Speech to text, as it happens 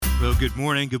Well, good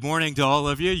morning. Good morning to all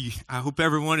of you. I hope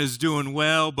everyone is doing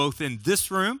well, both in this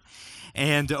room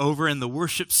and over in the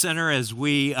worship center as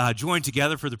we join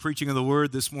together for the preaching of the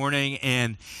word this morning.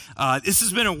 And this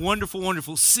has been a wonderful,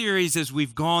 wonderful series as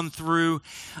we've gone through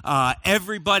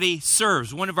Everybody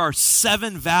Serves, one of our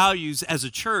 7 values as a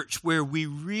church, where we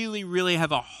really, really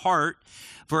have a heart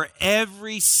for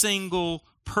every single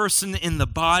person in the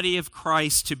body of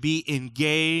Christ to be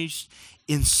engaged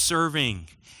in serving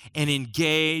and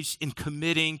engaged in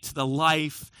committing to the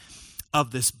life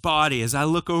of this body. As I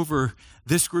look over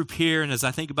this group here and as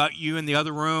I think about you in the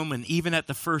other room and even at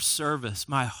the first service,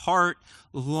 my heart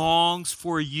longs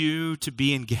for you to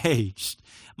be engaged.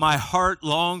 My heart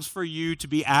longs for you to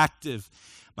be active.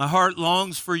 My heart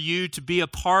longs for you to be a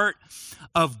part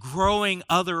of growing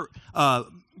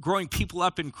people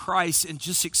up in Christ and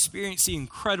just experience the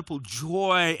incredible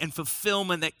joy and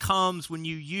fulfillment that comes when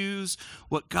you use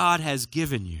what God has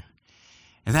given you.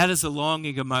 And that is the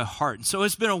longing of my heart. And so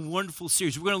it's been a wonderful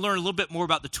series. We're going to learn a little bit more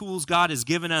about the tools God has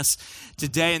given us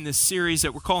today in this series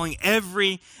that we're calling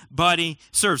Everybody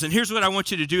Serves. And here's what I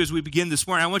want you to do as we begin this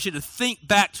morning. I want you to think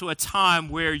back to a time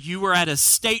where you were at a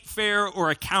state fair or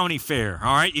a county fair.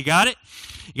 All right, you got it?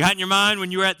 You got in your mind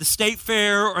when you were at the state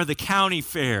fair or the county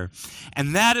fair.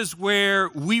 And that is where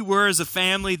we were as a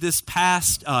family this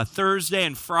past Thursday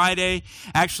and Friday.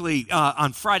 Actually,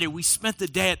 on Friday, we spent the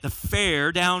day at the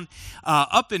fair down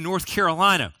up in North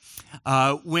Carolina.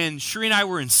 When Sheree and I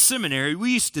were in seminary,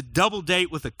 we used to double date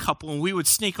with a couple, and we would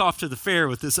sneak off to the fair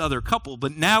with this other couple.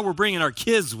 But now we're bringing our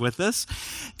kids with us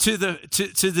to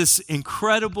this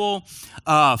incredible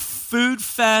food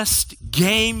fest,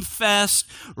 game fest,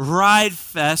 ride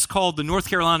fest called the North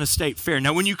Carolina State Fair.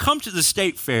 Now, when you come to the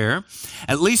state fair,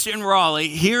 at least in Raleigh,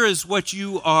 here is what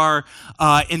you are.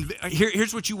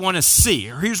 Here's what you want to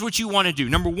see, or here's what you want to do.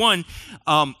 Number one,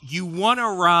 you want to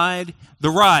ride the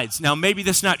rides. Now, maybe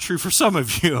that's not true for some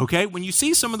of you, okay? When you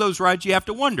see some of those rides, you have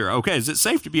to wonder, okay, is it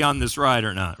safe to be on this ride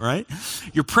or not, right?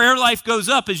 Your prayer life goes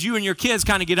up as you and your kids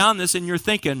kind of get on this, and you're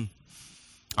thinking,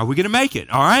 are we going to make it?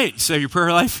 All right, so your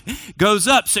prayer life goes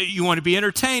up, so you want to be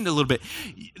entertained a little bit.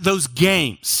 Those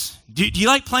games. Do you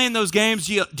like playing those games?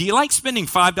 Do you like spending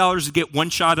 $5 to get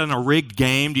one shot on a rigged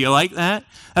game? Do you like that?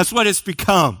 That's what it's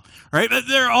become. Right, but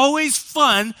they're always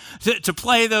fun to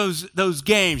play those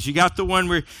games. You got the one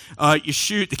where you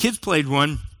shoot. The kids played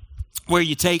one where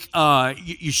you take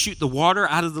you shoot the water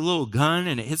out of the little gun,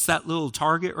 and it hits that little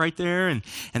target right there, and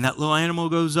that little animal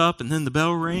goes up, and then the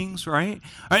bell rings. Right.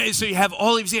 All right, so you have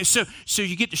all these games. So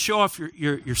you get to show off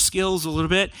your skills a little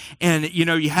bit, and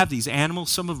you have these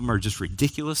animals. Some of them are just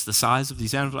ridiculous. The size of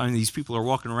these animals. I mean, these people are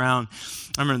walking around.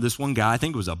 I remember this one guy, I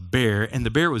think it was a bear, and the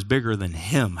bear was bigger than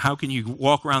him. How can you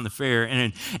walk around the fair?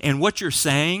 And what you're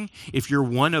saying, if you're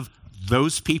one of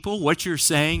those people, what you're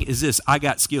saying is this: I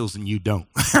got skills and you don't,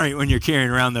 right, when you're carrying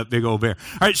around that big old bear.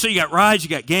 All right, so you got rides, you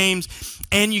got games,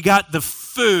 and you got the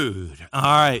food. All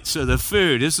right, so the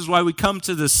food. This is why we come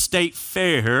to the state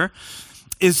fair,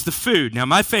 is the food. Now,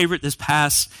 my favorite this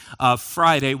past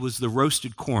Friday was the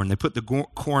roasted corn. They put the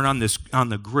corn on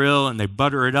the grill, and they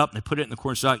butter it up, and they put it in the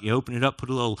corn stock. You open it up, put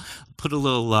a little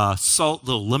salt,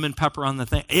 little lemon pepper on the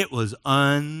thing. It was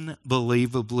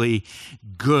unbelievably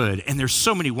good. And there's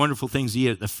so many wonderful things to eat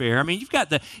at the fair. I mean, you got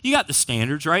the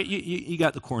standards, right? You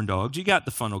got the corn dogs, you got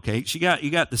the funnel cakes, you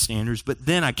got the standards. But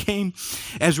then I came,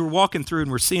 as we're walking through and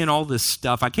we're seeing all this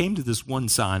stuff, I came to this one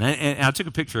sign, and I took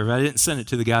a picture of it. I didn't send it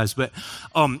to the guys, but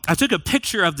I took a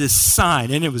picture of this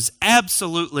sign, and it was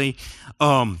absolutely,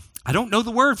 I don't know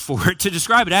the word for it to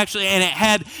describe it, actually,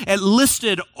 and it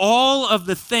listed all of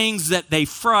the things that they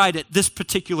fried at this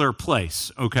particular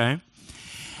place, okay?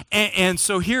 And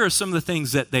so here are some of the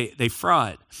things that they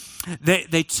fried.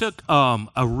 They took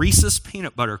a Reese's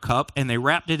peanut butter cup, and they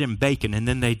wrapped it in bacon, and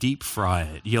then they deep fry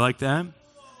it. You like that?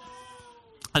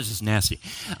 That's just nasty.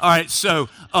 All right, so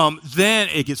then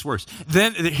it gets worse.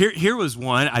 Then here was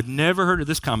one. I've never heard of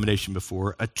this combination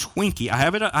before. A Twinkie.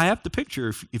 I have the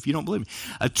picture if you don't believe me.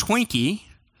 A Twinkie,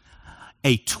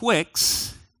 a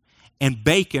Twix, and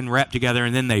bacon wrapped together,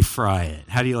 and then they fry it.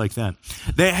 How do you like that?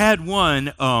 They had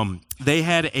one. They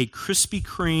had a Krispy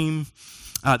Kreme.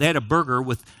 They had a burger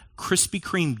with Krispy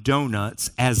Kreme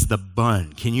donuts as the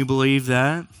bun. Can you believe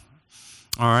that?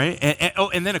 All right.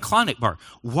 And then a Klondike bar.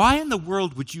 Why in the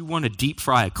world would you want to deep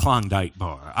fry a Klondike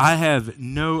bar? I have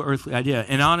no earthly idea.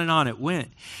 And on it went.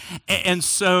 And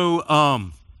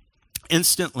so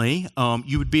instantly,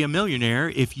 you would be a millionaire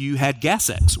if you had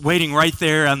GasX waiting right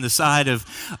there on the side of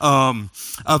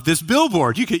this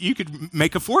billboard. You could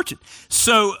make a fortune.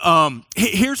 So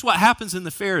here's what happens in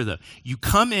the fair, though. You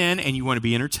come in and you want to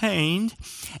be entertained,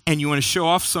 and you want to show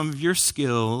off some of your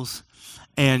skills,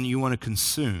 and you want to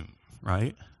consume,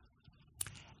 right?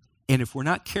 And if we're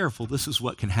not careful, this is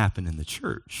what can happen in the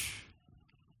church.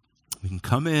 We can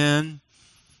come in,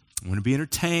 want to be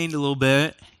entertained a little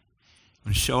bit,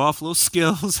 want to show off little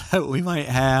skills that we might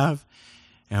have.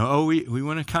 We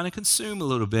want to kind of consume a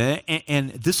little bit. And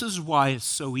this is why it's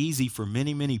so easy for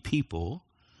many, many people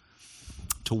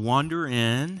to wander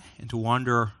in and to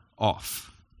wander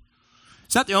off.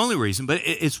 It's not the only reason, but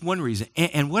it's one reason.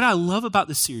 And what I love about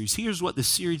the series, here's what the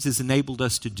series has enabled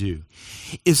us to do,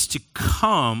 is to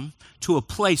come to a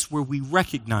place where we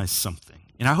recognize something.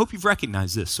 And I hope you've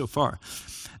recognized this so far,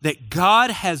 that God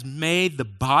has made the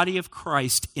body of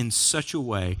Christ in such a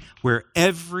way where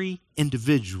every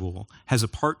individual has a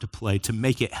part to play to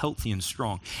make it healthy and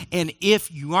strong. And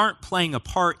if you aren't playing a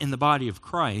part in the body of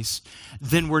Christ,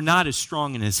 then we're not as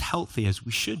strong and as healthy as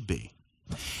we should be.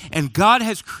 And God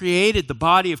has created the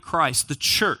body of Christ, the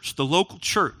church, the local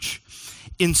church,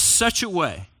 in such a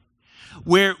way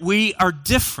where we are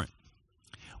different,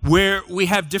 where we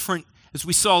have different, as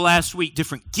we saw last week,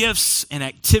 different gifts and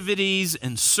activities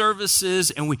and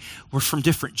services, and we're from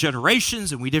different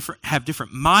generations, and we have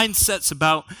different mindsets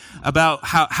about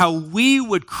how we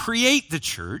would create the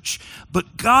church,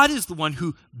 but God is the one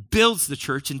who builds the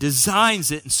church and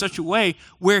designs it in such a way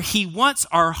where he wants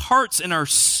our hearts and our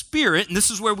spirit, and this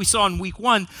is where we saw in week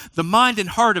 1, the mind and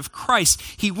heart of Christ.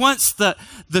 He wants the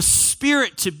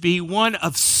spirit to be one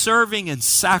of serving and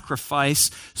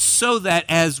sacrifice so that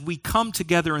as we come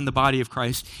together in the body of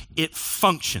Christ, it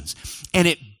functions and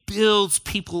it builds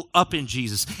people up in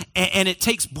Jesus. And it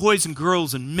takes boys and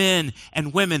girls and men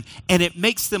and women and it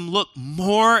makes them look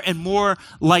more and more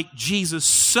like Jesus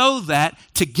so that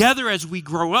together as we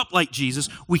grow up like Jesus,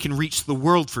 we can reach the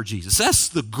world for Jesus. That's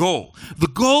the goal. The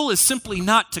goal is simply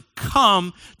not to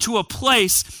come to a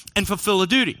place and fulfill a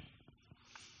duty.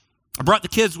 I brought the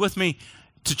kids with me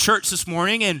to church this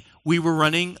morning and we were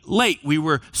running late. We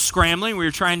were scrambling. We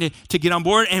were trying to get on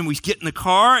board and we get in the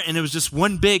car and it was just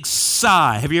one big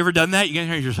sigh. Have you ever done that? You get in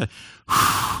here and you're just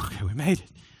like, okay, we made it.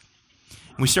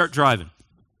 And we start driving.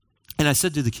 And I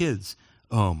said to the kids,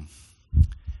 why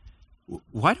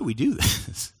do we do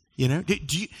this? You know,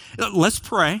 let's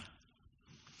pray.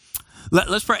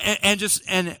 Let's pray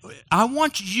and I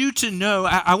want you to know,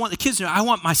 I want the kids to know, I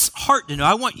want my heart to know,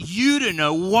 I want you to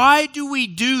know, why do we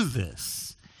do this?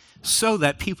 So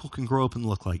that people can grow up and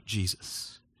look like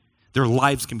Jesus. Their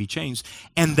lives can be changed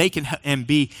and they can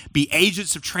be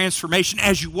agents of transformation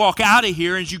as you walk out of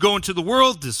here, as you go into the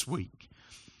world this week.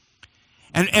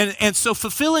 And so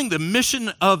fulfilling the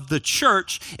mission of the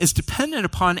church is dependent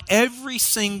upon every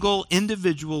single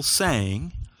individual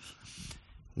saying,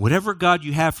 whatever God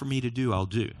you have for me to do, I'll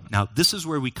do. Now, this is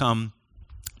where we come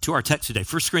to our text today,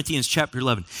 1 Corinthians chapter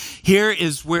 11. Here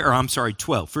is where,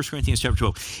 12, 1 Corinthians chapter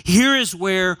 12. Here is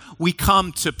where we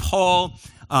come to Paul,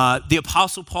 the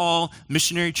Apostle Paul,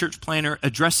 missionary church planner,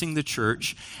 addressing the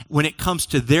church when it comes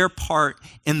to their part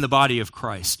in the body of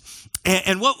Christ.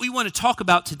 And what we want to talk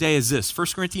about today is this, 1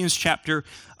 Corinthians chapter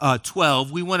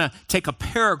 12. We want to take a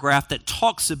paragraph that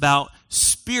talks about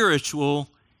spiritual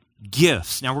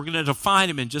gifts. Now, we're going to define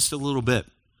them in just a little bit.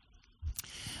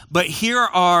 But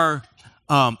here's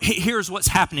what's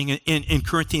happening in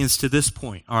Corinthians to this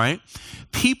point, all right?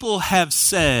 People have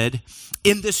said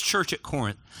in this church at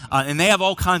Corinth, and they have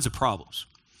all kinds of problems.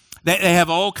 They have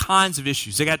all kinds of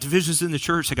issues. They got divisions in the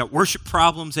church. They got worship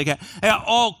problems. They got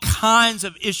all kinds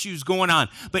of issues going on.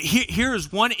 But here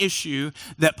is one issue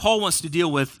that Paul wants to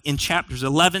deal with in chapters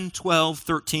 11, 12,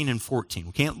 13, and 14.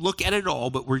 We can't look at it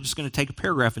all, but we're just going to take a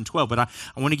paragraph in 12. But I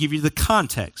want to give you the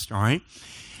context, all right?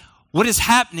 What is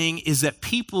happening is that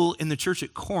people in the church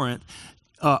at Corinth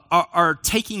are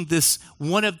taking this,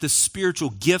 one of the spiritual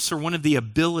gifts or one of the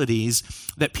abilities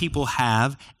that people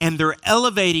have, and they're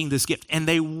elevating this gift, and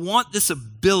they want this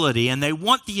ability, and they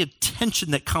want the attention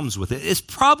that comes with it. It's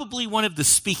probably one of the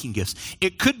speaking gifts.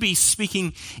 It could be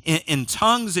speaking in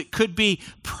tongues. It could be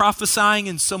prophesying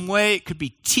in some way. It could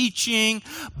be teaching.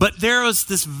 But there was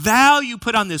this value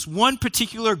put on this one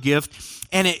particular gift,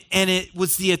 and it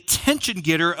was the attention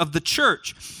getter of the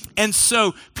church. And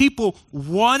so people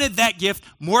wanted that gift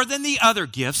more than the other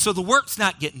gifts, so the work's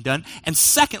not getting done. And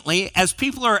secondly, as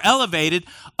people are elevated,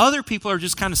 other people are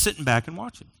just kind of sitting back and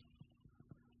watching.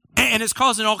 And it's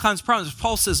causing all kinds of problems.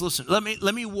 Paul says, listen, let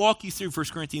me walk you through 1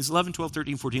 Corinthians 11, 12,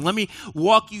 13, 14. Let me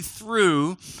walk you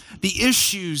through the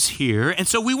issues here. And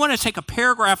so we want to take a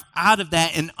paragraph out of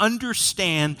that and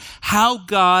understand how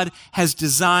God has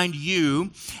designed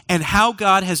you and how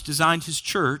God has designed his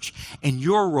church and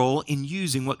your role in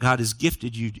using what God has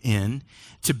gifted you in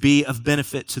to be of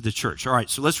benefit to the church. All right,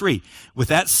 so let's read. With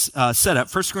that set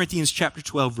up, 1 Corinthians chapter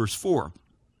 12, verse 4.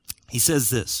 He says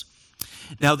this,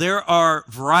 "Now there are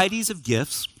varieties of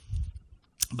gifts,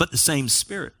 but the same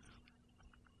Spirit.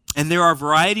 And there are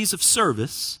varieties of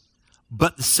service,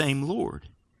 but the same Lord.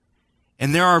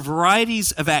 And there are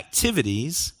varieties of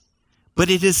activities, but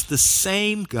it is the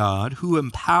same God who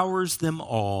empowers them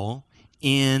all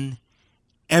in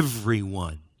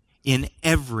everyone." In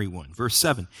everyone. Verse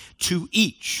 7, "To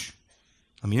each,"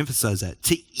 let me emphasize that,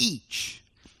 "to each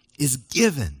is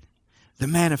given the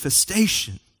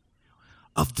manifestation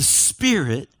of the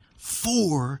Spirit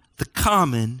for the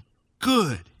common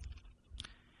good.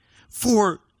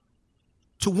 For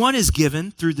to one is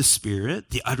given through the Spirit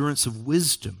the utterance of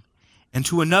wisdom, and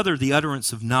to another the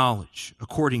utterance of knowledge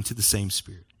according to the same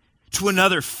Spirit. To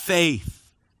another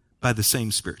faith by the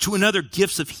same Spirit. To another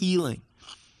gifts of healing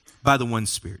by the one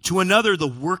Spirit. To another the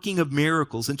working of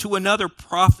miracles, and to another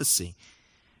prophecy.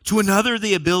 To another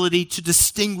the ability to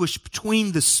distinguish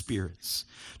between the spirits.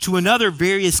 To another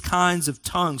various kinds of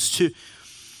tongues.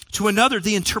 To another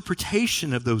the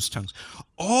interpretation of those tongues.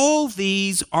 All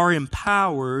these are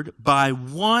empowered by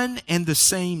one and the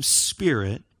same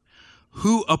Spirit,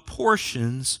 who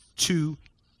apportions to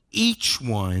each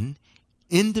one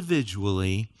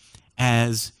individually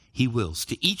as he wills."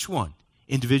 To each one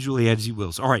individually as he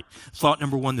wills. All right, thought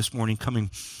number one this morning,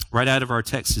 coming right out of our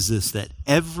text, is this: that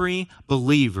every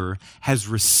believer has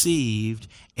received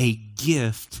a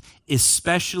gift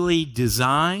especially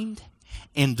designed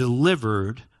and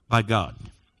delivered by God.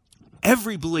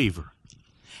 Every believer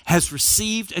has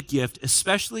received a gift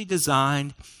especially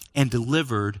designed and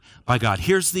delivered by God.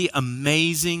 Here's the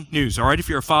amazing news, all right? If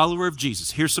you're a follower of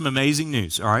Jesus, here's some amazing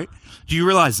news, all right? Do you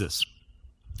realize this?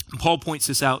 And Paul points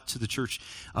this out to the church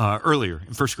earlier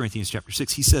in 1 Corinthians chapter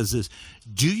 6. He says this,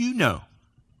 "Do you know,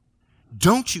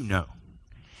 don't you know,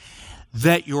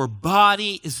 that your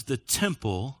body is the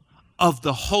temple of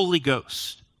the Holy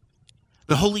Ghost,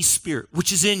 the Holy Spirit,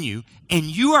 which is in you, and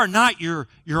you are not your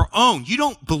own. You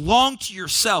don't belong to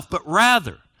yourself, but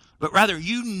rather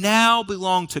you now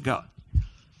belong to God.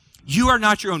 You are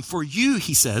not your own, for you,"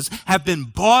 he says, "have been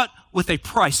bought with a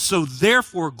price. So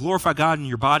therefore glorify God in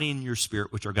your body and your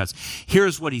spirit, which are God's."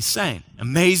 Here's what he's saying.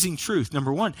 Amazing truth.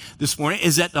 Number one this morning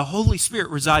is that the Holy Spirit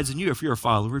resides in you if you're a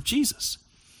follower of Jesus.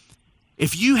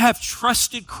 If you have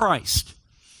trusted Christ,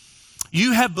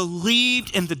 you have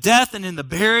believed in the death and in the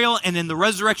burial and in the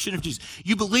resurrection of Jesus.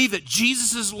 You believe that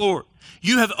Jesus is Lord.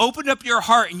 You have opened up your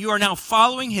heart and you are now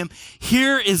following him.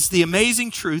 Here is the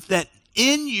amazing truth that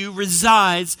in you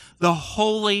resides the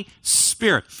Holy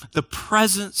Spirit, the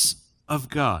presence of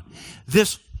God.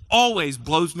 This always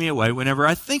blows me away whenever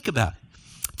I think about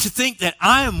it. To think that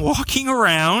I am walking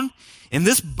around in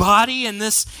this body, in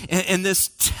this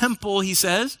temple, he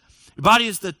says. The body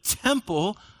is the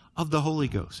temple of the Holy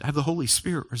Ghost. I have the Holy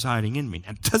Spirit residing in me.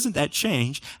 Now, doesn't that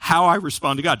change how I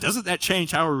respond to God? Doesn't that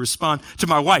change how I respond to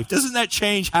my wife? Doesn't that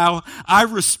change how I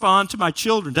respond to my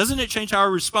children? Doesn't it change how I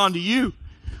respond to you?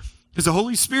 Because the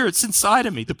Holy Spirit's inside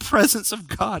of me, the presence of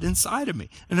God inside of me.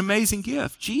 An amazing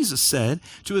gift. Jesus said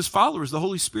to his followers, the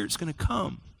Holy Spirit's going to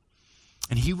come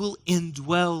and he will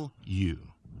indwell you,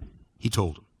 he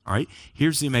told them. All right?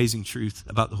 Here's the amazing truth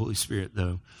about the Holy Spirit,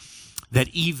 though, that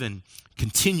even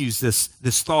continues this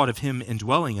thought of him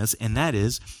indwelling us, and that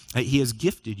is that he has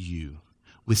gifted you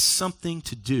with something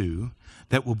to do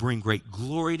that will bring great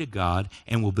glory to God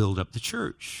and will build up the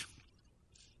church.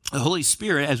 The Holy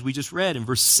Spirit, as we just read in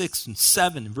verse 6 and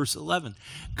 7 and verse 11,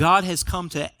 God has come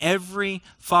to every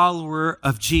follower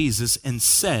of Jesus and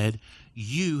said,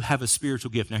 you have a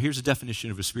spiritual gift. Now, here's a definition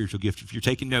of a spiritual gift. If you're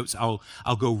taking notes, I'll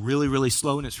go really, really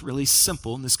slow, and it's really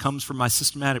simple. And this comes from my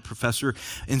systematic professor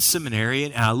in seminary.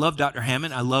 And I love Dr.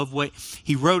 Hammond. I love what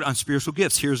he wrote on spiritual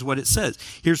gifts. Here's what it says.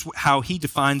 Here's how he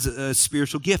defines a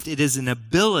spiritual gift. It is an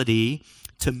ability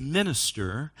to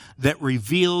minister that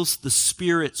reveals the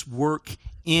Spirit's work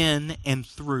in and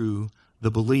through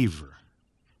the believer.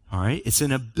 All right? It is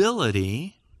an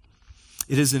ability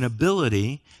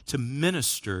to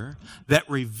minister that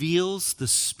reveals the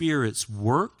Spirit's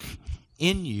work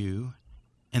in you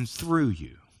and through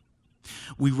you.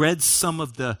 We read some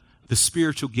of the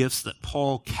spiritual gifts that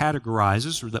Paul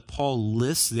categorizes or that Paul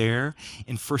lists there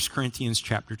in 1 Corinthians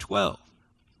chapter 12.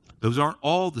 Those aren't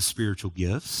all the spiritual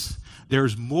gifts.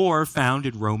 There's more found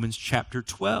in Romans chapter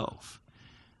 12.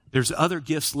 There's other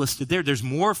gifts listed there. There's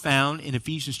more found in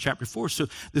Ephesians chapter 4. So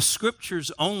the scriptures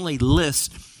only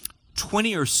list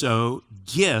 20 or so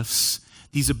gifts,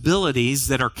 these abilities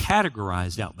that are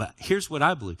categorized out. But here's what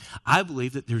I believe. I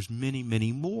believe that there's many,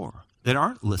 many more that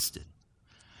aren't listed.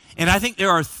 And I think there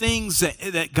are things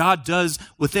that God does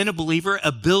within a believer,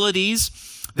 abilities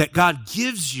that God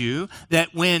gives you,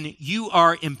 that when you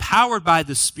are empowered by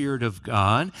the Spirit of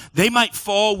God, they might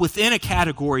fall within a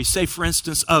category, say, for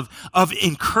instance, of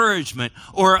encouragement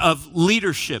or of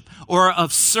leadership or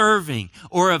of serving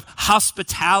or of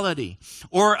hospitality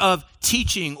or of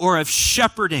teaching or of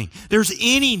shepherding. There's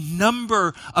any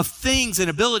number of things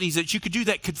and abilities that you could do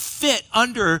that could fit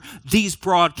under these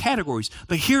broad categories.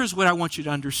 But here's what I want you to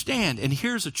understand, and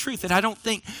here's a truth that I don't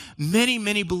think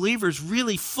many believers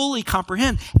really fully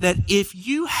comprehend, that if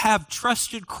you have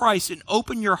trusted Christ and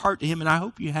opened your heart to him, and I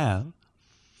hope you have,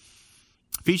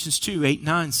 Ephesians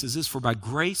 2:8-9 says this, "For by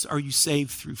grace are you saved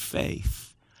through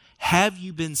faith. Have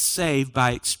you been saved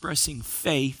by expressing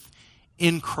faith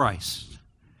in Christ?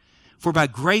 For by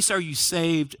grace are you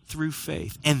saved through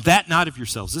faith, and that not of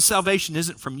yourselves." This salvation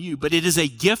isn't from you, but it is a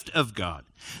gift of God,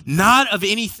 not of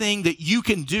anything that you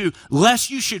can do, lest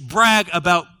you should brag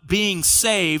about being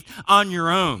saved on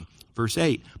your own. Verse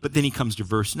 8, but then he comes to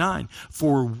verse 9.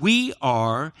 "For we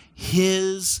are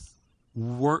his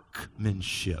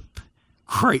workmanship."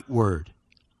 Great word.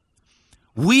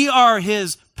 We are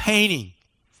his painting,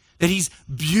 that he's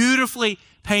beautifully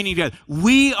painting together.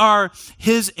 We are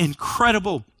his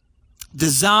incredible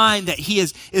design that he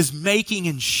is making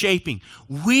and shaping.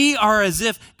 We are as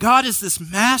if God is this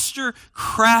master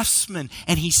craftsman,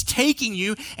 and he's taking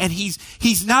you and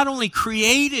he's not only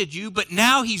created you, but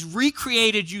now he's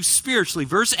recreated you spiritually.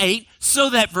 Verse 8, so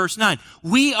that verse 9,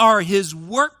 we are his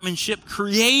workmanship,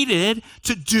 created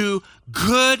to do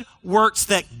good works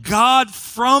that God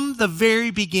from the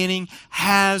very beginning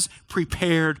has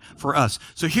prepared for us.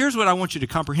 So here's what I want you to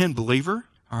comprehend, believer.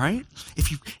 All right?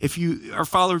 If you are a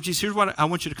follower of Jesus, here's what I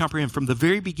want you to comprehend. From the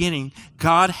very beginning,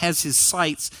 God has his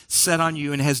sights set on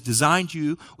you and has designed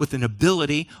you with an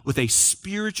ability, with a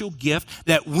spiritual gift,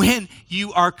 that when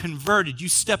you are converted, you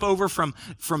step over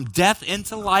from death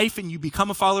into life and you become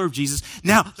a follower of Jesus.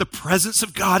 Now, the presence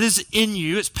of God is in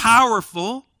you. It's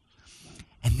powerful.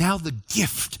 And now the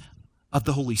gift of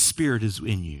the Holy Spirit is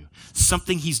in you.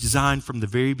 Something he's designed from the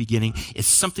very beginning. It's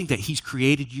something that he's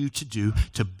created you to do,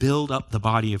 to build up the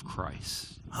body of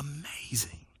Christ.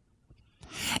 Amazing.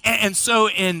 And so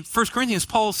in 1 Corinthians,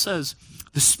 Paul says,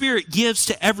 the Spirit gives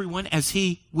to everyone as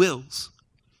he wills.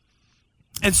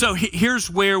 And so here's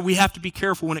where we have to be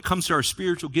careful when it comes to our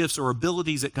spiritual gifts or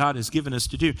abilities that God has given us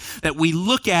to do, that we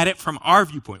look at it from our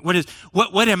viewpoint.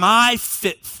 What am I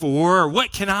fit for? Or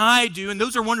what can I do? And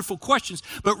those are wonderful questions,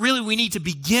 but really we need to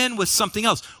begin with something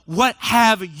else. What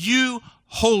have you,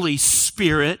 Holy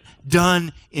Spirit,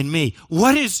 done in me?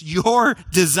 What is your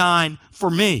design for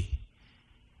me?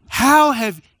 How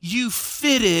have you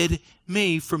fitted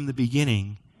me from the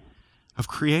beginning of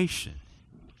creation?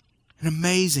 An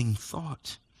amazing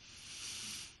thought.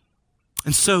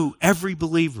 And so every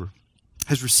believer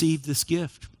has received this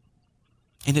gift.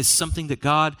 And it's something that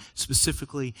God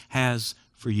specifically has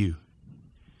for you.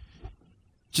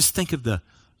 Just think of the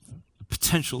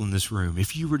potential in this room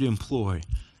if you were to employ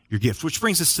your gift. Which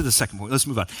brings us to the second point. Let's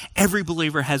move on. Every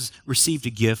believer has received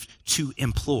a gift to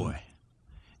employ,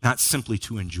 not simply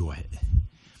to enjoy it.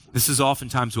 This is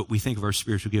oftentimes what we think of our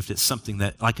spiritual gift. It's something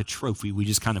that, like a trophy, we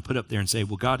just kind of put up there and say,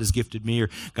 well, God has gifted me, or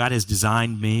God has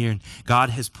designed me, and God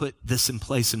has put this in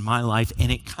place in my life,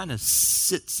 and it kind of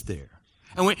sits there.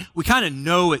 And we kind of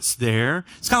know it's there.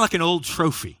 It's kind of like an old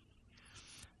trophy.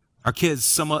 Our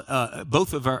kids,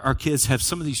 both of our kids have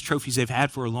some of these trophies they've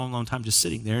had for a long time just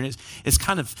sitting there, and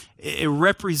it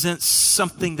represents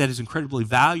something that is incredibly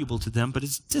valuable to them, but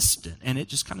it's distant, and it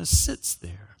just kind of sits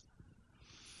there.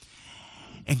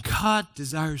 And God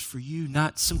desires for you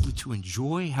not simply to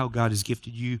enjoy how God has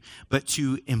gifted you, but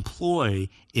to employ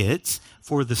it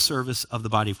for the service of the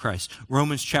body of Christ.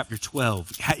 Romans chapter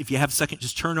 12. If you have a second,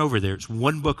 just turn over there. It's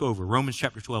one book over, Romans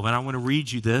chapter 12. And I want to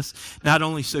read you this, not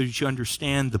only so that you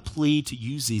understand the plea to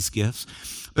use these gifts,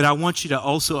 but I want you to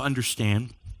also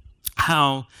understand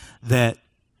how that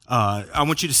I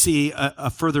want you to see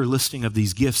a further listing of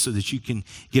these gifts so that you can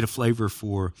get a flavor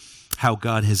for how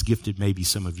God has gifted maybe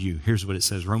some of you. Here's what it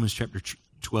says, Romans chapter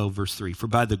 12, verse 3. For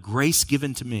by the grace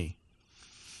given to me,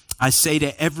 I say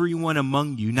to everyone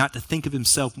among you not to think of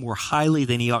himself more highly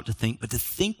than he ought to think, but to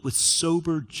think with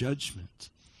sober judgment,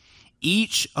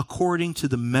 each according to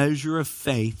the measure of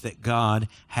faith that God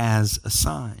has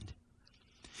assigned.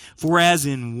 For as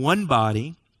in one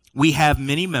body we have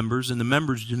many members, and the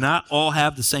members do not all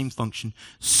have the same function,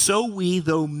 so we,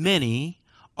 though many,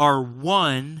 are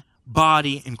one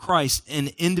body in Christ,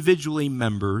 and individually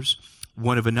members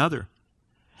one of another.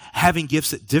 Having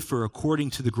gifts that differ according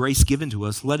to the grace given to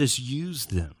us, let us use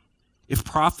them. If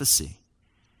prophecy,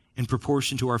 in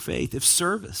proportion to our faith. If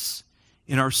service,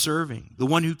 in our serving. The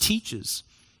one who teaches,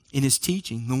 in his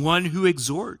teaching, the one who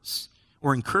exhorts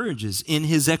or encourages in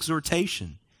his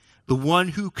exhortation, the one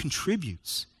who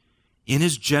contributes in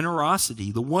his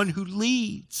generosity, the one who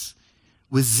leads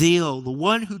with zeal, the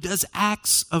one who does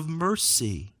acts of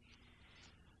mercy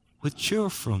with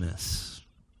cheerfulness.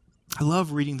 I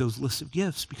love reading those lists of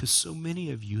gifts because so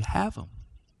many of you have them.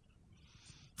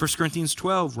 1 Corinthians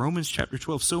 12, Romans chapter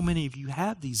 12, so many of you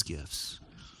have these gifts.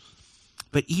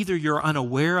 But either you're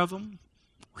unaware of them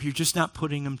or you're just not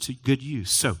putting them to good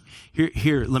use. So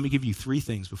here, let me give you three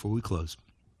things before we close.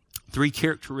 Three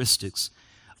characteristics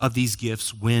of these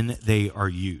gifts when they are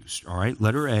used. All right,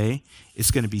 letter A, it's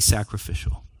going to be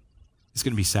sacrificial. It's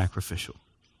going to be sacrificial.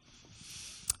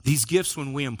 These gifts,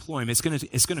 when we employ them, it's going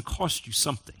to cost you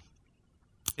something.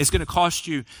 It's going to cost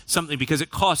you something because it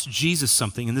cost Jesus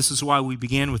something, and this is why we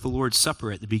began with the Lord's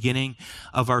Supper at the beginning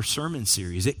of our sermon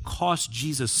series. It cost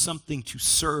Jesus something to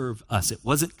serve us. It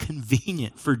wasn't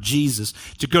convenient for Jesus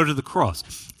to go to the cross.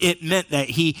 It meant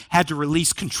that he had to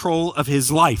release control of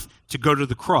his life to go to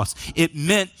the cross. It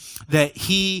meant that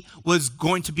he was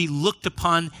going to be looked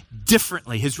upon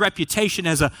differently. His reputation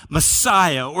as a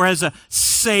Messiah or as a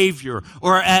Savior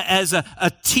or as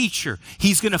a teacher,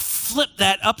 he's going to flip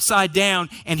that upside down,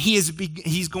 and he's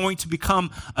going to become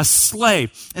a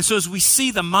slave. And so as we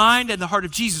see the mind and the heart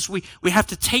of Jesus, we have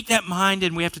to take that mind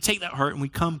and we have to take that heart, and we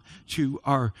come to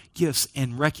our gifts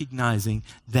and recognizing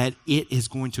that it is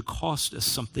going to cost us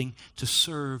something to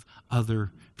serve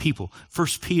other people. 1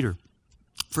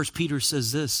 Peter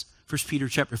says this, 1 Peter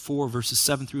chapter 4, verses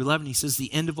 7 through 11, he says,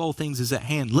 the end of all things is at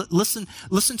hand. Listen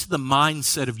to the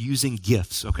mindset of using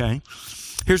gifts, okay?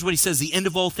 Here's what he says, the end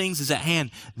of all things is at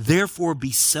hand. Therefore,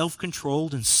 be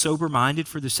self-controlled and sober-minded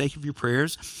for the sake of your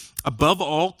prayers. Above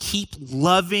all, keep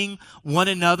loving one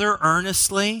another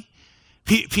earnestly.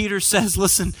 Peter says,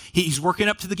 listen, he's working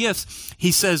up to the gifts.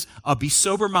 He says, be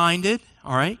sober-minded,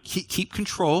 all right? Keep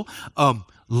control.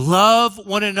 Love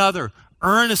one another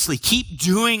earnestly. Keep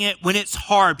doing it when it's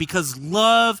hard because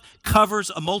love covers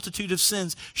a multitude of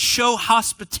sins. Show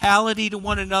hospitality to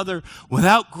one another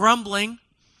without grumbling.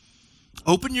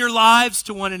 Open your lives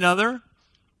to one another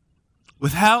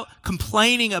without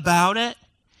complaining about it.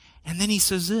 And then he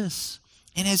says this,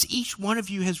 and as each one of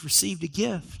you has received a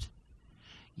gift,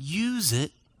 use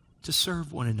it to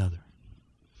serve one another.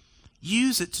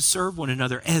 Use it to serve one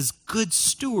another as good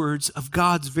stewards of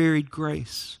God's varied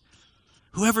grace.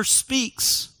 Whoever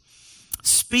speaks,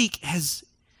 speak as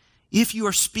if you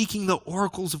are speaking the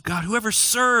oracles of God. Whoever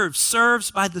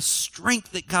serves by the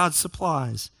strength that God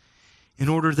supplies, in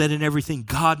order that in everything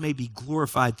God may be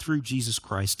glorified through Jesus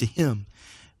Christ. To him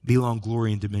belong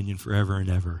glory and dominion forever and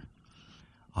ever.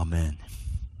 Amen.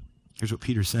 Here's what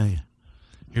Peter's saying.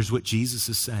 Here's what Jesus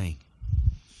is saying.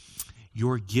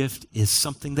 Your gift is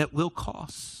something that will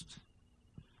cost.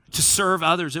 To serve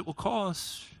others, it will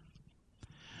cost.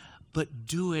 But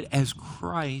do it as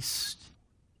Christ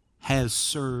has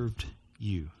served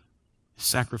you.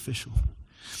 Sacrificial.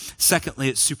 Secondly,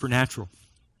 it's supernatural.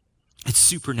 It's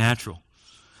supernatural.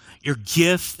 Your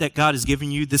gift that God has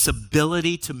given you, this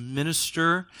ability to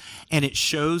minister, and it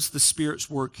shows the Spirit's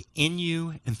work in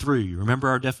you and through you. Remember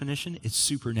our definition? It's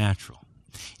supernatural.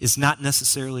 It's not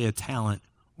necessarily a talent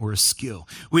or a skill.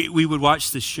 We would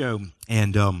watch this show,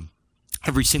 and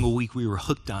every single week we were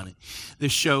hooked on it.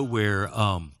 This show where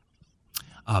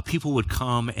people would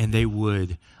come and they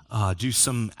would do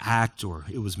some act, or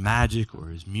it was magic, or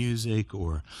it was music,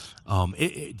 or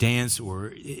dance,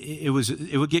 or it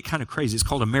would get kind of crazy. It's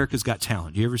called America's Got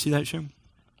Talent. Do you ever see that show?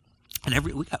 And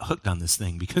we got hooked on this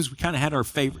thing because we kind of had our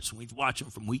favorites, and we'd watch them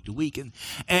from week to week.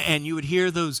 And you would hear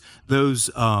those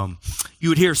you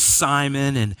would hear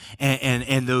Simon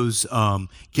and those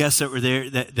guests that were there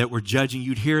that were judging.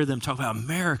 You'd hear them talk about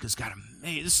America's got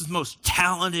this is the most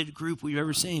talented group we've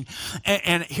ever seen.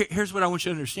 And here's what I want you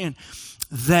to understand.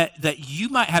 That you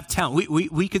might have talent.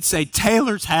 We could say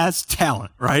Taylor's has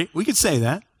talent, right? We could say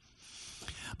that.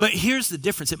 But here's the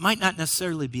difference. It might not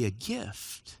necessarily be a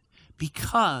gift,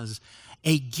 because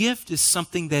a gift is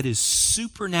something that is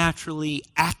supernaturally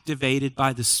activated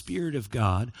by the Spirit of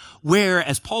God, where,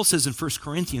 as Paul says in 1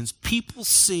 Corinthians, people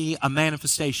see a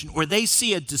manifestation, or they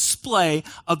see a display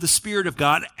of the Spirit of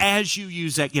God as you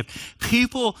use that gift.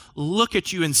 People look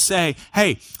at you and say,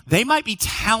 hey, they might be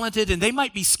talented and they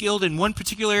might be skilled in one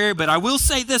particular area, but I will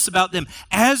say this about them.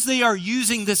 As they are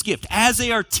using this gift, as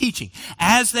they are teaching,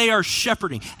 as they are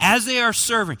shepherding, as they are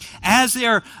serving, as they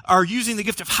are using the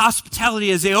gift of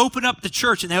hospitality, as they open up the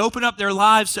church and they open up their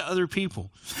lives to other people,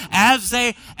 as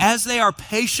they are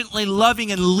patiently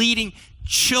loving and leading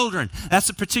children. That's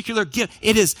a particular gift.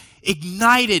 It is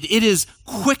ignited. It is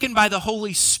quickened by the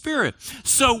Holy Spirit.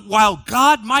 So while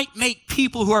God might make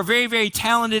people who are very, very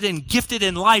talented and gifted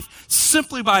in life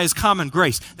simply by his common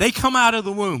grace, they come out of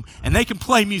the womb and they can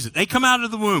play music. They come out of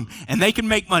the womb and they can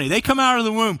make money. They come out of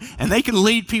the womb and they can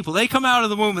lead people. They come out of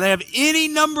the womb and they have any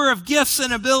number of gifts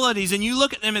and abilities, and you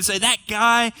look at them and say, that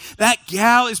guy, that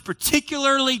gal is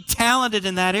particularly talented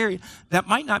in that area. That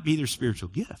might not be their spiritual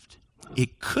gift.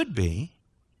 It could be.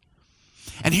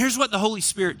 And here's what the Holy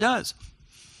Spirit does.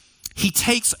 He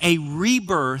takes a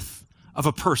rebirth of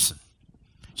a person.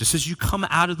 Just as you come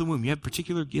out of the womb, you have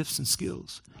particular gifts and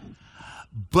skills.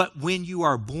 But when you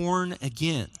are born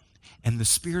again and the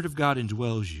Spirit of God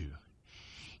indwells you,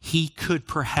 he could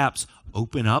perhaps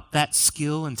open up that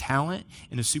skill and talent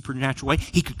in a supernatural way.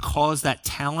 He could cause that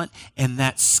talent and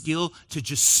that skill to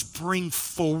just spring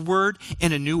forward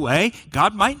in a new way.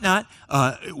 God might not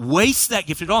waste that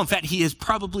gift at all. In fact, he has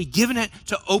probably given it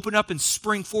to open up and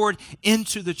spring forward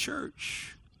into the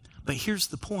church. But here's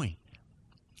the point,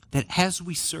 that as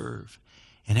we serve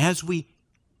and as we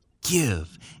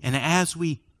give and as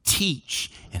we teach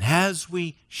and as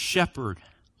we shepherd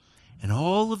and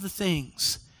all of the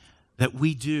things that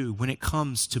we do when it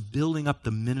comes to building up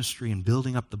the ministry and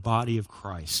building up the body of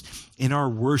Christ in our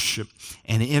worship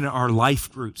and in our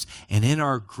life groups and in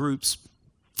our groups,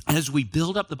 as we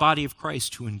build up the body of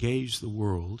Christ to engage the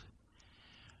world,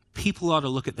 people ought to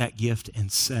look at that gift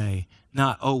and say,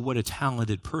 not, oh, what a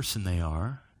talented person they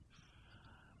are,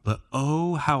 but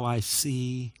oh, how I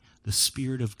see the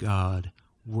Spirit of God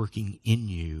working in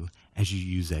you as you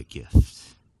use that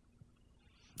gift.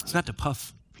 It's not to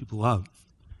puff people up,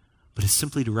 but it's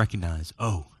simply to recognize,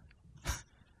 oh,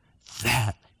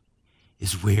 that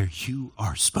is where you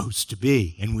are supposed to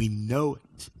be. And we know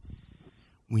it.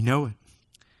 We know it.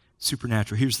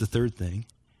 Supernatural. Here's the third thing.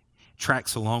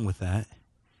 Tracks along with that.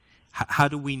 How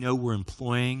do we know we're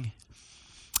employing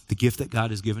the gift that God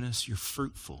has given us? You're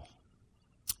fruitful.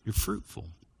 You're fruitful.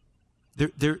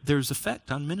 There's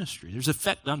effect on ministry. There's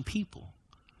effect on people.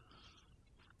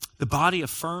 The body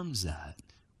affirms that.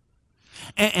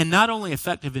 And not only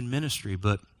effective in ministry,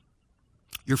 but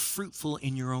you're fruitful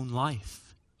in your own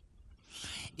life.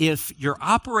 If you're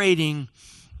operating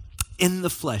in the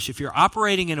flesh, if you're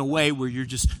operating in a way where you're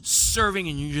just serving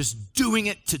and you're just doing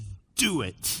it to do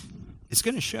it, it's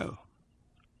going to show.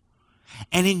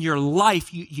 And in your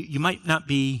life, you might not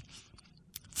be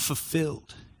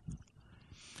fulfilled.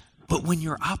 But when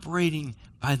you're operating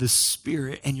by the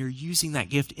Spirit and you're using that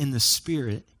gift in the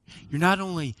Spirit, you're not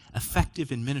only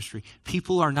effective in ministry,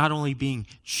 people are not only being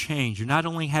changed, you're not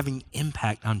only having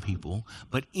impact on people,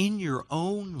 but in your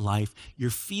own life, you're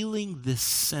feeling this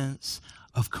sense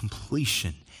of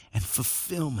completion and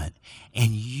fulfillment,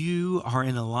 and you are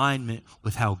in alignment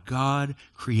with how God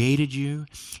created you.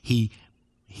 He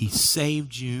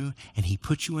saved you, and he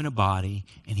put you in a body,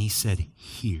 and he said,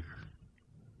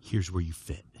 here's where you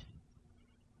fit.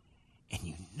 And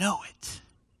you know it.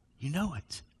 You know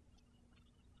it.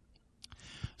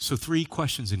 So 3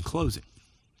 questions in closing.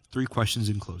 3 questions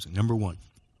in closing. Number 1,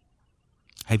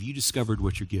 have you discovered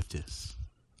what your gift is?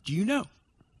 Do you know?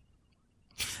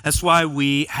 That's why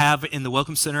we have in the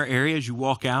Welcome Center area, as you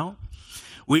walk out,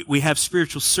 we have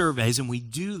spiritual surveys, and we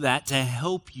do that to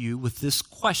help you with this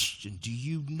question. Do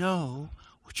you know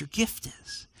what your gift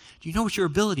is? Do you know what your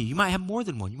ability? You might have more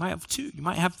than one. You might have 2. You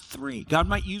might have 3. God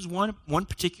might use one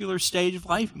particular stage of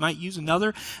life. You might use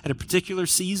another at a particular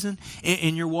season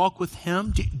in your walk with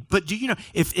him. But do you know,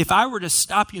 if I were to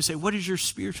stop you and say, what is your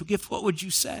spiritual gift? What would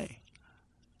you say?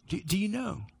 Do you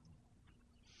know?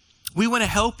 We want to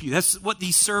help you. That's what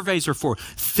these surveys are for.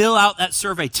 Fill out that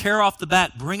survey, tear off the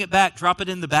back, bring it back, drop it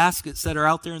in the baskets that are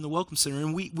out there in the Welcome Center.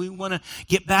 And we want to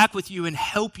get back with you and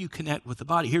help you connect with the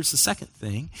body. Here's the second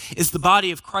thing, is the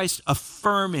body of Christ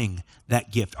affirming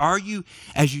that gift. Are you,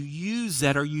 as you use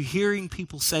that, are you hearing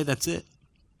people say that's it?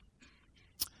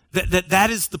 That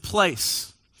is the place.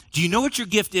 Do you know what your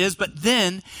gift is? But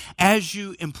then, as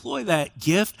you employ that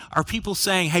gift, are people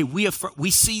saying, hey,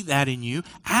 we see that in you?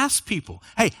 Ask people.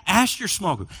 Hey, ask your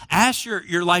small group. Ask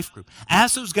your life group.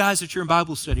 Ask those guys that you're in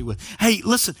Bible study with. Hey,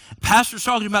 listen, pastor's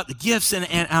talking about the gifts, and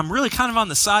I'm really kind of on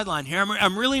the sideline here.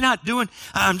 I'm really not doing,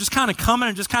 I'm just kind of coming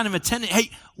and just kind of attending.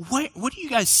 Hey, what do you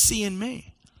guys see in me?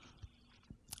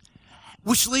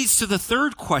 Which leads to the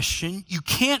third question. You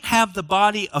can't have the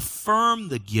body affirm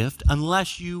the gift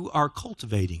unless you are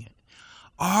cultivating it.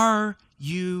 Are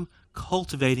you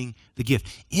cultivating the gift?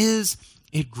 Is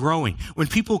it growing? When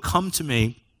people come to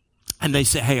me and they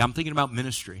say, hey, I'm thinking about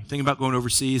ministry. I'm thinking about going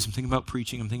overseas. I'm thinking about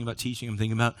preaching. I'm thinking about teaching. I'm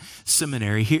thinking about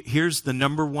seminary. Here's the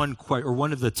number one or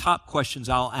one of the top questions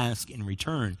I'll ask in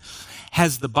return.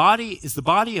 Is the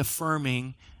body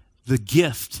affirming the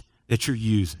gift that you're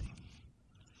using?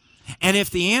 And if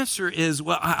the answer is,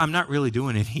 well, I'm not really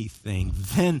doing anything,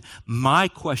 then my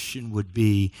question would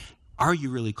be, are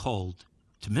you really called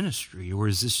to ministry, or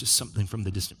is this just something from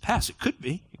the distant past? It could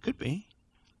be. It could be.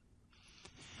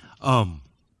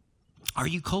 Are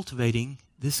you cultivating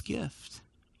this gift?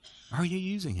 Are you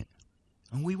using it?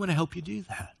 And we want to help you do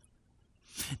that.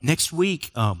 Next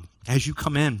week, as you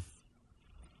come in,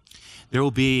 there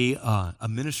will be a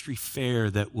ministry fair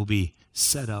that will be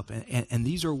set up. And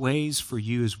these are ways for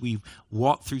you as we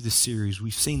walk through the series.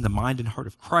 We've seen the mind and heart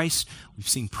of Christ. We've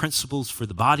seen principles for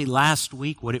the body last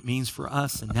week, what it means for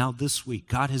us. And now this week,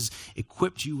 God has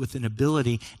equipped you with an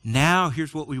ability. Now,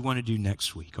 here's what we want to do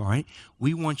next week, all right?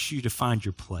 We want you to find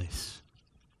your place.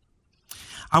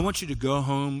 I want you to go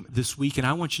home this week, and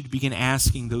I want you to begin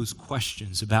asking those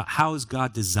questions about how has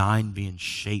God designed me and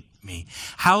shaped me?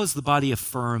 How has the body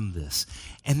affirmed this?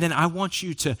 And then I want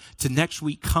you to next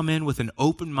week come in with an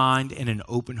open mind and an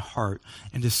open heart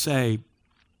and to say,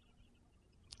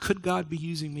 could God be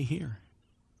using me here?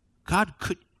 God,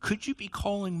 could you be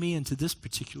calling me into this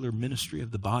particular ministry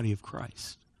of the body of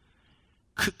Christ?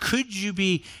 Could you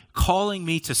be calling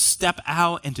me to step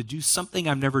out and to do something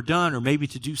I've never done, or maybe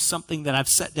to do something that I've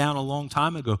set down a long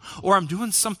time ago, or I'm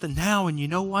doing something now, and you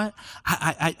know what?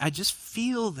 I just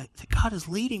feel that God is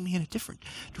leading me in a different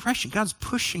direction. God's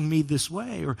pushing me this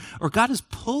way, or God is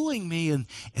pulling me in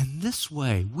this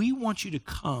way. We want you to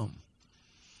come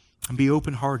and be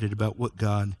open-hearted about what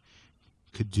God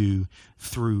could do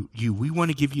through you. We want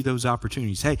to give you those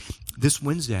opportunities. Hey, this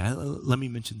Wednesday, let me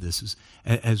mention this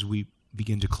as we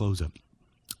begin to close up.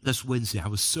 This Wednesday, I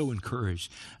was so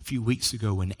encouraged a few weeks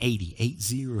ago when 80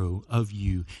 of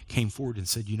you came forward and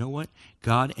said, you know what,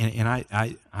 God, and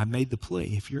I made the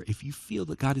plea, if you feel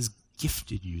that God has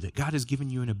gifted you, that God has given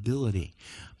you an ability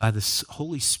by the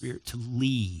Holy Spirit to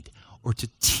lead or to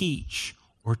teach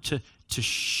or to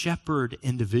shepherd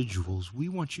individuals, we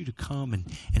want you to come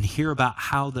and hear about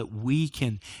how that we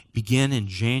can begin in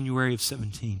January of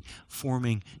 17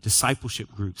 forming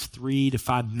discipleship groups, 3 to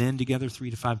 5 men together,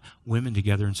 3 to 5 women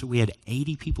together. And so we had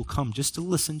 80 people come just to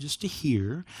listen, just to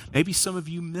hear. Maybe some of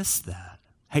you missed that.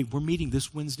 Hey, we're meeting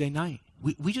this Wednesday night.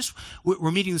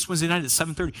 We're meeting this Wednesday night at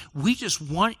 7:30. We just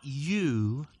want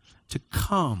you to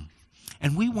come.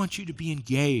 And we want you to be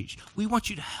engaged. We want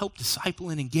you to help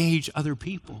disciple and engage other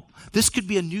people. This could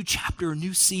be a new chapter, a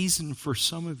new season for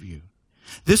some of you.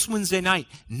 This Wednesday night,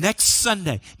 next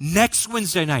Sunday, next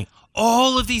Wednesday night,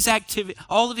 all of these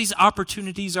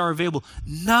opportunities are available.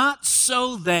 Not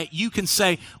so that you can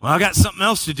say, well, I got something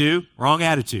else to do. Wrong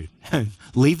attitude.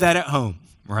 Leave that at home,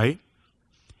 right?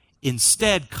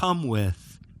 Instead, come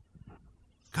with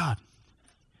God.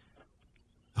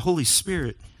 The Holy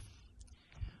Spirit,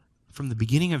 from the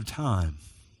beginning of time,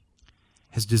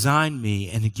 has designed me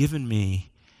and given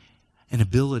me an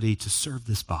ability to serve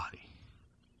this body.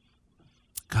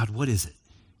 God, what is it?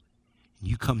 And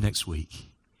you come next week,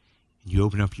 and you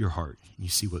open up your heart, and you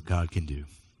see what God can do.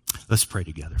 Let's pray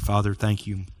together. Father, thank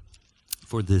you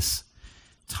for this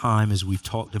time as we've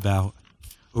talked about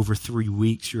over 3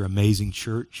 weeks, your amazing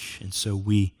church. And so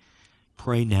we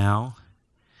pray now,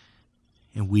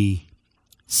 and we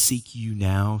seek you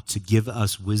now to give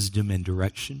us wisdom and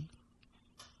direction.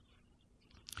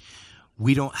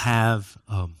 We don't have,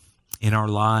 in our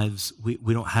lives, we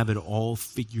don't have it all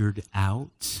figured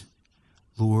out.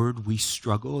 Lord, we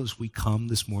struggle as we come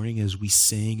this morning, as we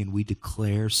sing and we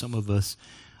declare. Some of us,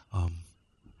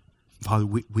 Father,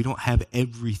 we don't have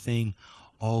everything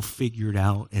all figured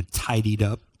out and tidied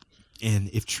up. And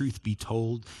if truth be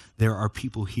told, there are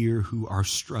people here who are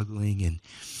struggling and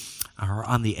are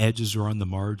on the edges or on the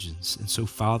margins. And so,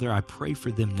 Father, I pray for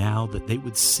them now that they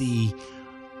would see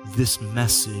this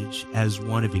message as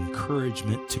one of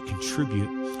encouragement to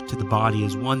contribute to the body,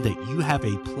 as one that you have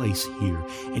a place here.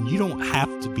 And you don't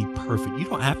have to be perfect. You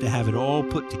don't have to have it all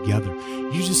put together.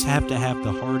 You just have to have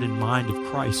the heart and mind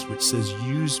of Christ, which says,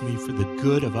 use me for the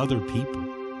good of other people.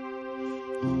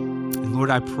 And Lord,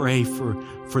 I pray for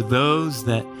those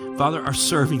that, Father, are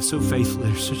serving so faithfully.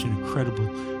 There's such an incredible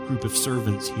group of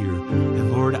servants here.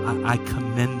 And Lord, I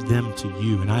commend them to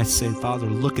you. And I say, Father,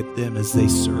 look at them as they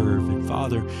serve. And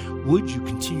Father, would you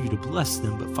continue to bless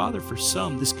them? But Father, for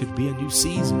some, this could be a new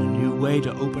season, a new way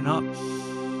to open up,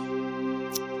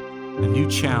 a new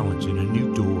challenge and a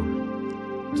new door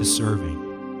to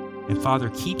serving. And Father,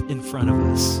 keep in front of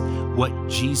us what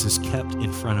Jesus kept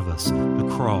in front of us, the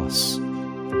cross.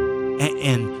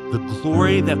 and the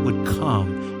glory that would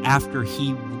come after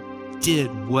he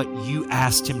did what you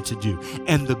asked him to do,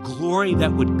 and the glory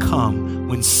that would come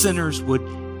when sinners would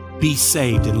be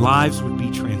saved and lives would be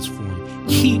transformed.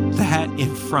 Keep that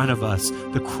in front of us,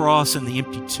 the cross and the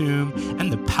empty tomb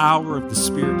and the power of the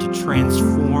Spirit to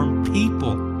transform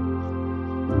people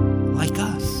like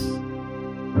us.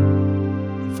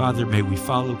 Father, may we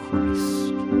follow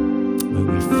Christ. May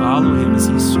we follow him as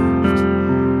he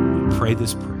served. We pray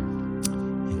this prayer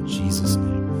in Jesus' name.